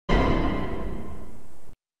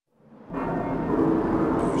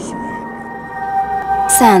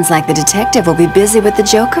Sounds like the detective will be busy with the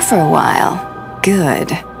Joker for a while. Good.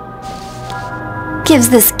 Gives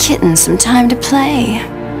this kitten some time to play.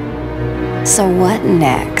 So what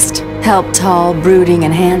next? Help tall, brooding,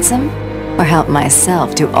 and handsome? Or help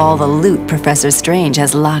myself to all the loot Professor Strange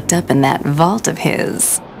has locked up in that vault of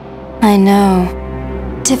his? I know.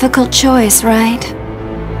 Difficult choice, right?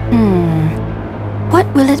 What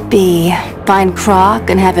will it be? Find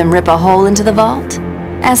Croc and have him rip a hole into the vault?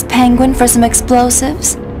 Ask Penguin for some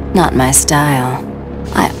explosives? Not my style.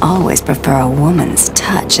 I always prefer a woman's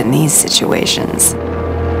touch in these situations.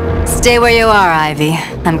 Stay where you are, Ivy.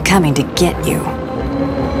 I'm coming to get you.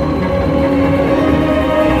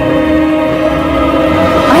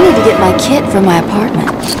 I need to get my kit from my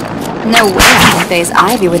apartment. No way I can face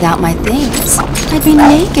Ivy without my things. I'd be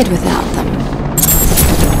naked without them.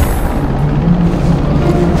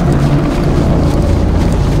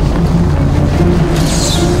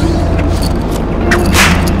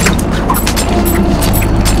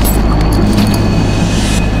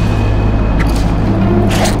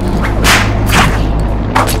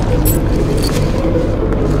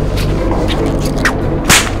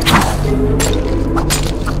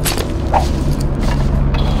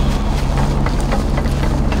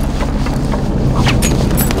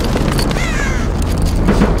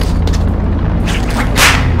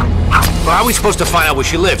 How are we supposed to find out where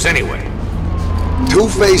she lives, anyway?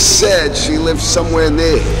 Two-Face said she lives somewhere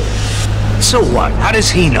near here. So what? How does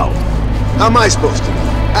he know? How am I supposed to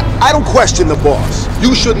know? I don't question the boss.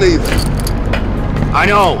 You shouldn't either. I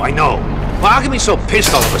know. Well, how can he be so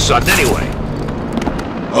pissed all of a sudden, anyway?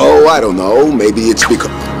 Oh, I don't know. Maybe it's because...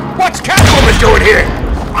 What's Catwoman doing here?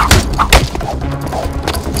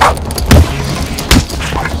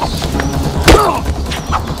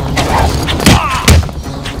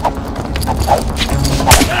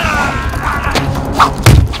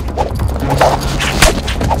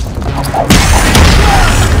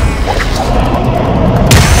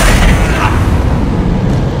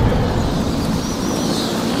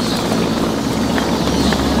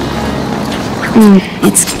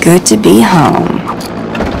 It's good to be home.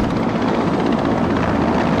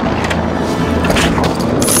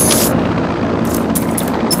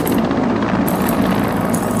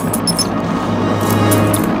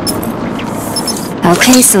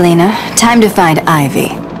 Okay, Selena, time to find Ivy.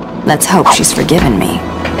 Let's hope she's forgiven me.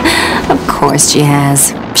 Of course she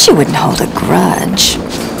has. She wouldn't hold a grudge.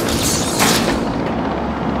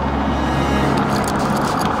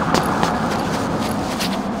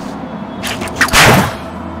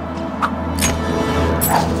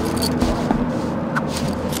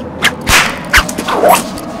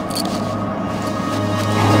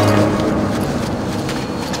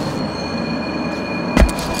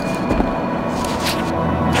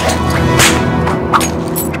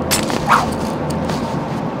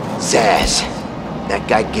 That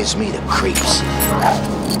guy gives me the creeps.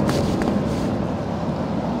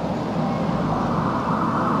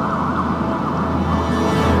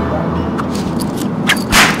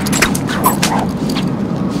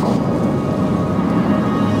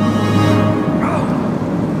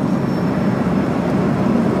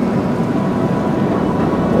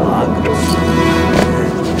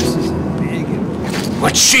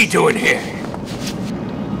 What's she doing here?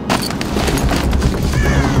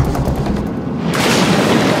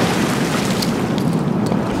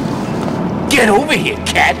 Get over here,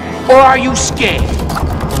 cat, or are you scared?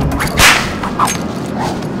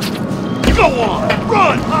 Go on,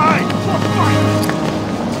 run, hide, or fight!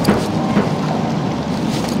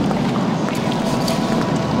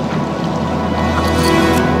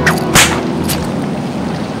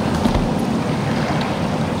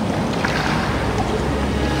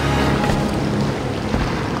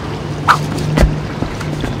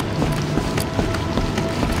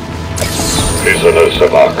 Prisoners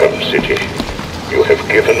of Arkham City, you have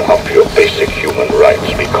given up your basic human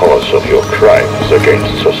rights because of your crimes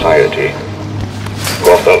against society.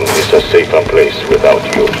 Gotham is a safer place without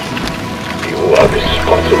you. You are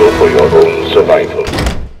responsible for your own survival.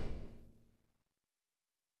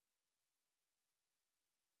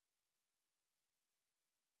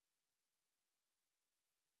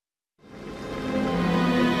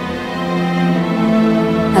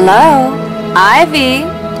 Hello? Ivy?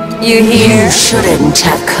 You here? You shouldn't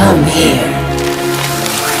have come here.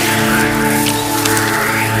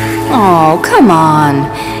 Oh, come on.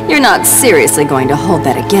 You're not seriously going to hold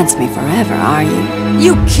that against me forever, are you?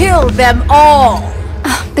 You killed them all!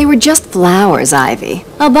 They were just flowers, Ivy.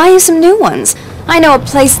 I'll buy you some new ones. I know a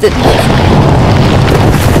place that...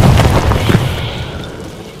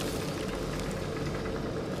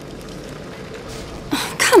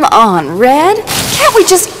 Come on, Red. Can't we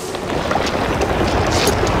just...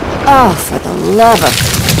 Oh, for the love of...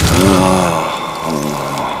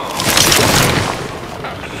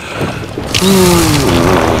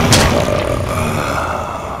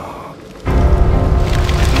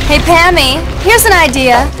 Hey, Pammy, here's an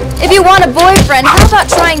idea. If you want a boyfriend, how about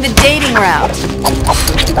trying the dating route?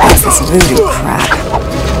 What's this voodoo crap?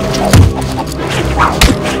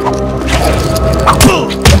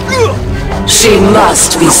 She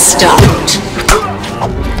must be stopped.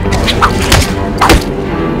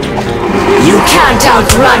 You can't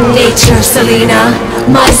outrun nature, Selena.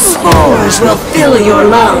 My spores will fill your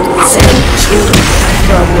lungs and kill you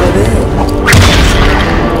from within.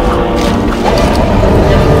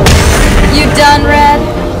 You done, Red?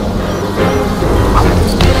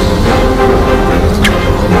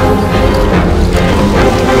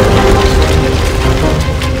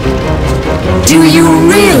 Do you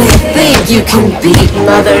really think you can beat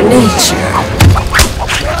Mother Nature?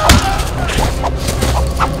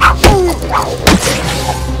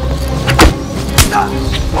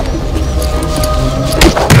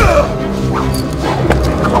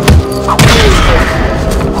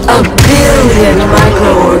 A billion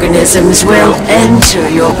microorganisms will enter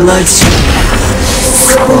your bloodstream.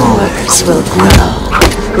 Spores will grow,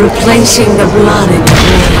 replacing the blood in your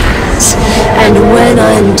veins. And when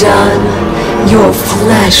I'm done, your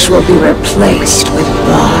flesh will be replaced with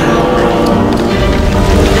bark.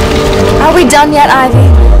 Are we done yet, Ivy?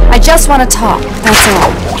 I just want to talk, that's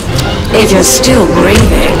all. If you're still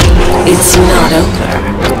breathing, it's not over.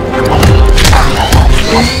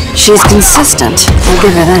 She's consistent, I'll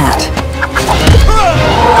give her that.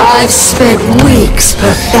 I've spent weeks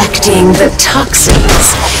perfecting the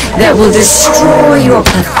toxins that will destroy your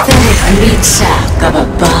pathetic meat sack of a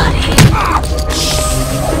body.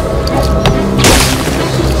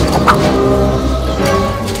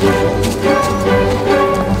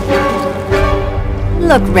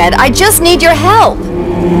 Look, Red, I just need your help.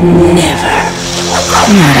 Never.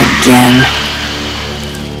 Not again.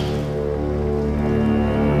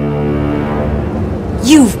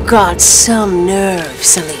 You've got some nerve,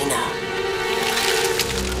 Selena.